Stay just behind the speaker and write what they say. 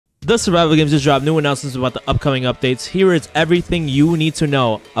The Survival Games just dropped new announcements about the upcoming updates. Here is everything you need to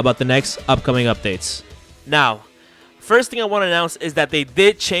know about the next upcoming updates. Now, first thing I want to announce is that they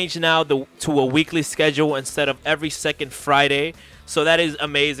did change now to a weekly schedule instead of every second Friday. So that is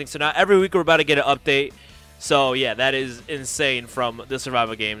amazing. So now every week we're about to get an update. So yeah, that is insane from the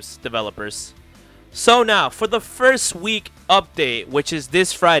Survival Games developers. So now, for the first week update, which is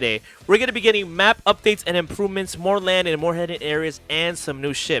this Friday, we're going to be getting map updates and improvements, more land and more hidden areas, and some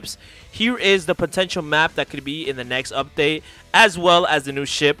new ships. Here is the potential map that could be in the next update, as well as the new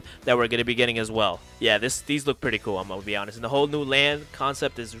ship that we're going to be getting as well. Yeah, these look pretty cool, I'm going to be honest. And the whole new land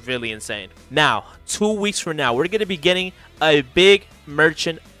concept is really insane. Now, 2 weeks from now, we're going to be getting a big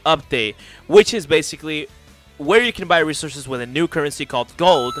merchant update, which is basically where you can buy resources with a new currency called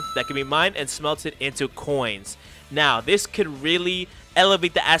gold that can be mined and smelted into coins. Now, this could really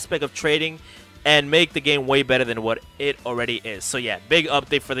elevate the aspect of trading and make the game way better than what it already is. So yeah, big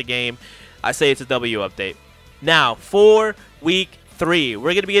update for the game. I say it's a W update. Now, for week 3,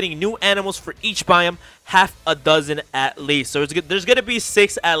 we're going to be getting new animals for each biome, half a dozen at least. So there's going to be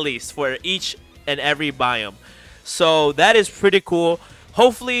 6 at least for each and every biome. So that is pretty cool.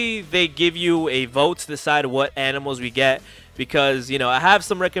 Hopefully they give you a vote to decide what animals we get, because, you know, I have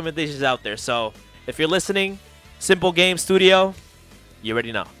some recommendations out there. So if you're listening, Simple Game Studio, you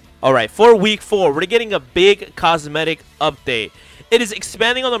already know. Alright, for week 4, we're getting a big cosmetic update. It is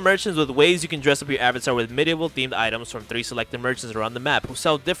expanding on the merchants with ways you can dress up your avatar with medieval themed items from 3 selected merchants around the map who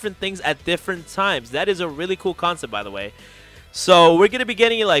sell different things at different times. That is a really cool concept, by the way. So we're gonna be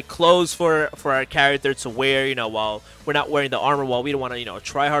getting like clothes for our character to wear, you know, while we're not wearing the armor, while we don't want to, you know,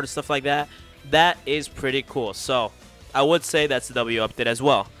 try hard and stuff like that. That is pretty cool. So I would say that's the W update as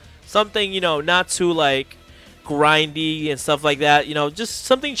well. Something, you know, not too like grindy and stuff like that. You know, just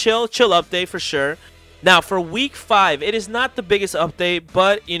something chill update for sure. Now, for week 5, it is not the biggest update,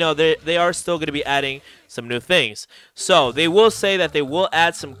 but, you know, they are still going to be adding some new things. So, they will say that they will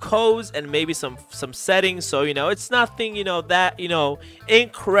add some codes and maybe some settings. So, you know, it's nothing, you know, that, you know,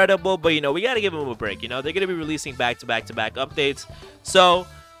 incredible. But, you know, we got to give them a break. You know, they're going to be releasing back-to-back updates. So,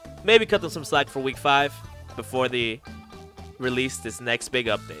 maybe cut them some slack for week 5 before they release this next big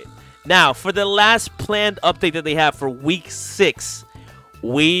update. Now, for the last planned update that they have for week 6,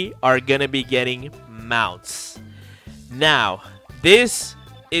 we are going to be getting mounts. Now, this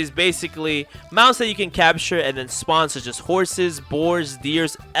is basically mounts that you can capture and then spawn, such as horses, boars,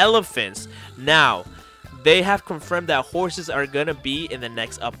 deers, elephants. Now, they have confirmed that horses are gonna be in the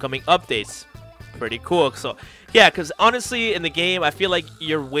next upcoming updates. Pretty cool. So yeah, because honestly in the game I feel like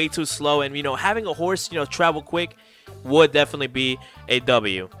you're way too slow, and you know, having a horse, you know, travel quick would definitely be a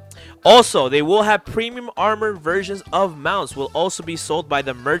W. Also, they will have premium armor versions of mounts will also be sold by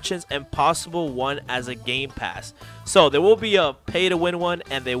the merchants, and possible one as a game pass. So there will be a pay to win one,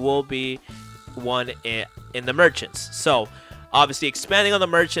 and there will be one in the merchants. So obviously expanding on the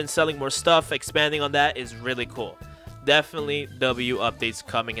merchants, selling more stuff, expanding on that is really cool. Definitely W updates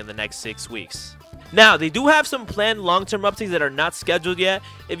coming in the next 6 weeks. Now, they do have some planned long-term updates that are not scheduled yet.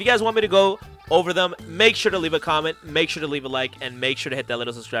 If you guys want me to go over them, make sure to leave a comment, make sure to leave a like, and make sure to hit that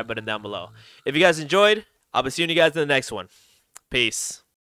little subscribe button down below. If you guys enjoyed, I'll be seeing you guys in the next one. Peace.